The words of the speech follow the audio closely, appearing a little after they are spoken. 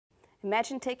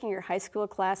Imagine taking your high school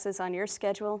classes on your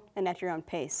schedule and at your own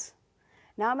pace.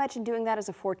 Now imagine doing that as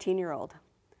a 14-year-old.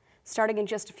 Starting in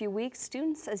just a few weeks,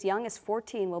 students as young as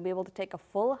 14 will be able to take a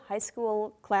full high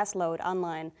school class load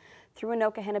online through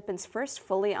Anoka-Hennepin's first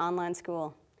fully online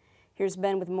school. Here's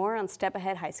Ben with more on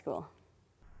StepAhead High School.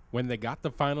 When they got the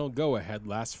final go-ahead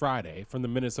last Friday from the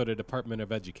Minnesota Department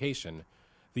of Education,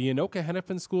 the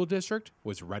Anoka-Hennepin School District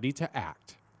was ready to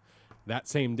act. That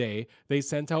same day, they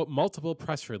sent out multiple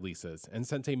press releases and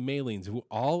sent a mailing to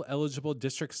all eligible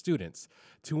district students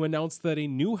to announce that a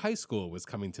new high school was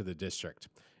coming to the district,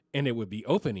 and it would be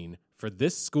opening for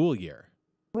this school year.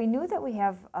 We knew that we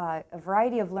have a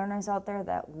variety of learners out there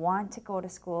that want to go to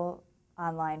school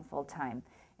online full-time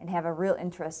and have a real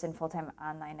interest in full-time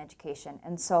online education.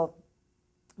 And so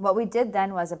what we did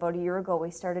then was, about a year ago,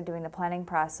 we started doing the planning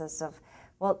process of,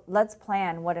 well, let's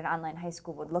plan what an online high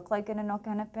school would look like in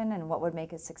Anoka-Hennepin and what would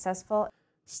make it successful.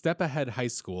 StepAhead High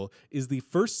School is the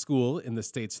first school in the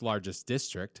state's largest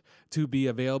district to be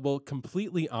available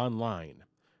completely online.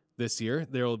 This year,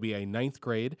 there will be a 9th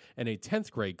grade and a 10th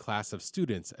grade class of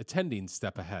students attending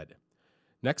StepAhead.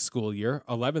 Next school year,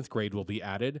 11th grade will be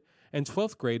added, and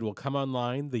 12th grade will come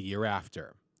online the year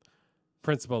after.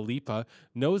 Principal Lipa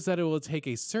knows that it will take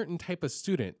a certain type of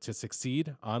student to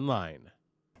succeed online.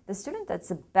 The student that's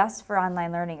the best for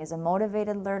online learning is a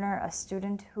motivated learner, a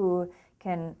student who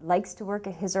likes to work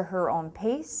at his or her own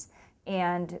pace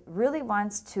and really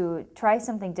wants to try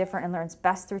something different and learns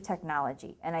best through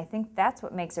technology. And I think that's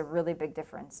what makes a really big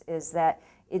difference, is that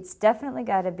it's definitely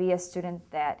got to be a student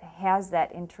that has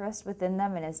that interest within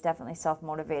them and is definitely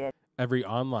self-motivated. Every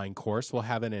online course will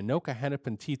have an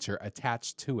Anoka-Hennepin teacher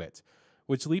attached to it,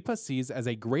 which Lipa sees as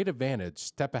a great advantage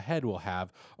StepAhead will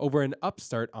have over an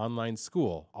upstart online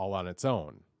school all on its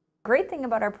own. Great thing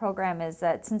about our program is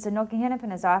that since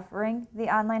Anoka-Hennepin is offering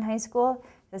the online high school,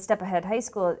 the StepAhead High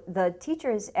School, the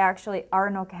teachers actually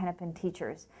are Anoka-Hennepin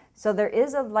teachers. So there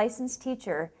is a licensed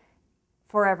teacher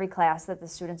for every class that the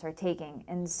students are taking.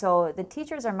 And so the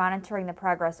teachers are monitoring the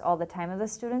progress all the time of the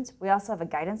students. We also have a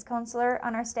guidance counselor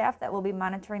on our staff that will be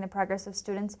monitoring the progress of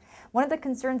students. One of the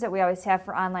concerns that we always have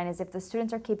for online is if the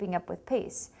students are keeping up with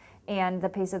pace and the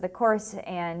pace of the course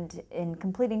and in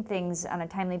completing things on a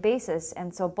timely basis.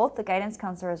 And so both the guidance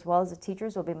counselor as well as the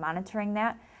teachers will be monitoring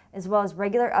that, as well as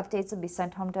regular updates will be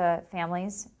sent home to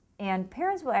families. And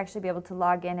parents will actually be able to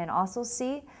log in and also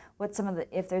see what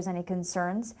if there's any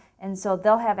concerns. And so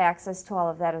they'll have access to all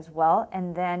of that as well.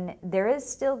 And then there is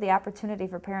still the opportunity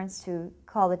for parents to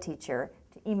call the teacher,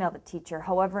 to email the teacher,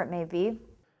 however it may be.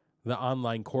 The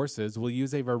online courses will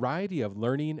use a variety of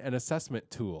learning and assessment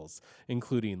tools,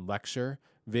 including lecture,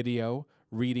 video,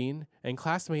 reading, and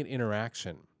classmate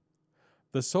interaction.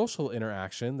 The social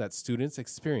interaction that students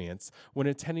experience when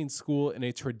attending school in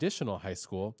a traditional high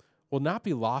school will not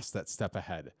be lost at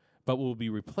StepAhead, but will be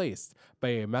replaced by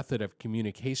a method of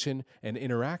communication and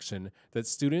interaction that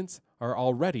students are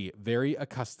already very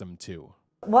accustomed to.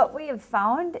 What we have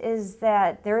found is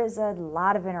that there is a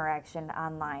lot of interaction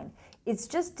online. It's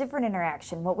just different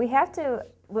interaction. What's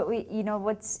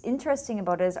interesting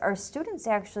about it is our students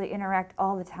actually interact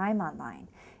all the time online.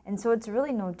 And so it's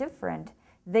really no different.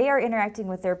 They are interacting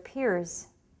with their peers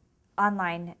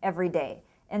online every day.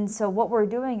 And so what we're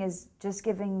doing is just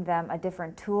giving them a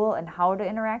different tool and how to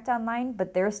interact online,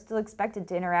 but they're still expected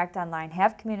to interact online,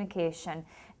 have communication.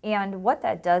 And what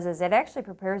that does is it actually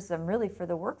prepares them really for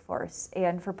the workforce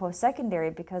and for post-secondary,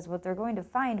 because what they're going to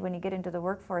find when you get into the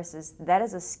workforce is that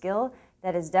is a skill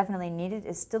that is definitely needed,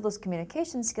 is still those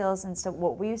communication skills, and so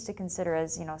what we used to consider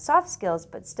as soft skills,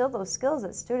 but still those skills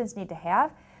that students need to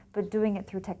have, but doing it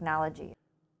through technology.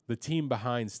 The team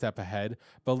behind StepAhead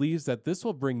believes that this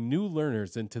will bring new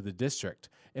learners into the district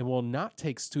and will not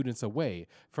take students away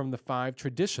from the 5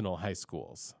 traditional high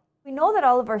schools. We know that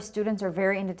all of our students are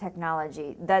very into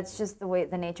technology. That's just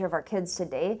the nature of our kids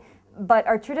today. But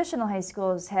our traditional high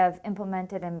schools have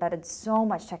implemented and embedded so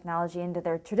much technology into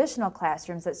their traditional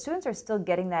classrooms that students are still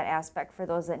getting that aspect for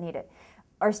those that need it.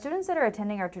 Our students that are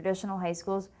attending our traditional high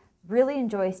schools really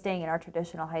enjoy staying in our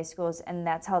traditional high schools, and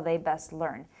that's how they best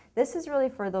learn. This is really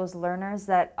for those learners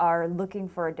that are looking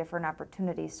for a different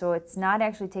opportunity. So it's not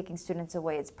actually taking students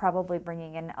away, it's probably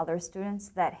bringing in other students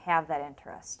that have that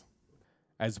interest.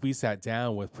 As we sat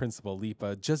down with Principal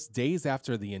Lipa just days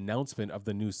after the announcement of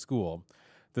the new school,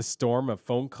 the storm of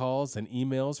phone calls and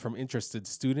emails from interested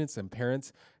students and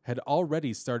parents had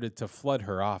already started to flood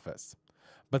her office.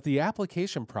 But the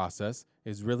application process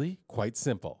is really quite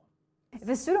simple. If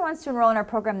a student wants to enroll in our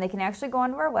program, they can actually go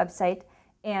onto our website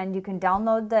and you can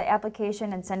download the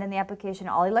application and send in the application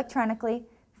all electronically,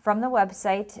 from the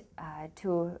website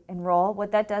to enroll.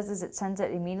 What that does is it sends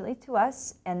it immediately to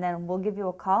us, and then we'll give you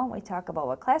a call and we talk about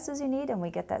what classes you need, and we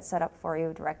get that set up for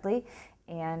you directly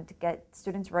and get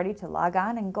students ready to log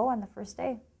on and go on the first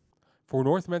day. For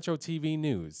North Metro TV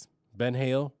News, Ben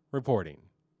Hale reporting.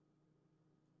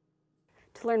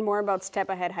 To learn more about Step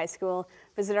Ahead High School,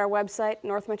 visit our website,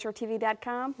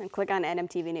 northmetrotv.com, and click on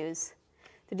NMTV News.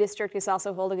 The district is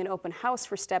also holding an open house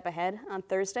for Step Ahead on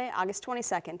Thursday, August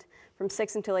 22nd, from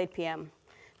 6 until 8 p.m.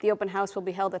 The open house will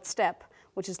be held at STEP,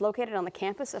 which is located on the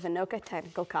campus of Anoka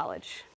Technical College.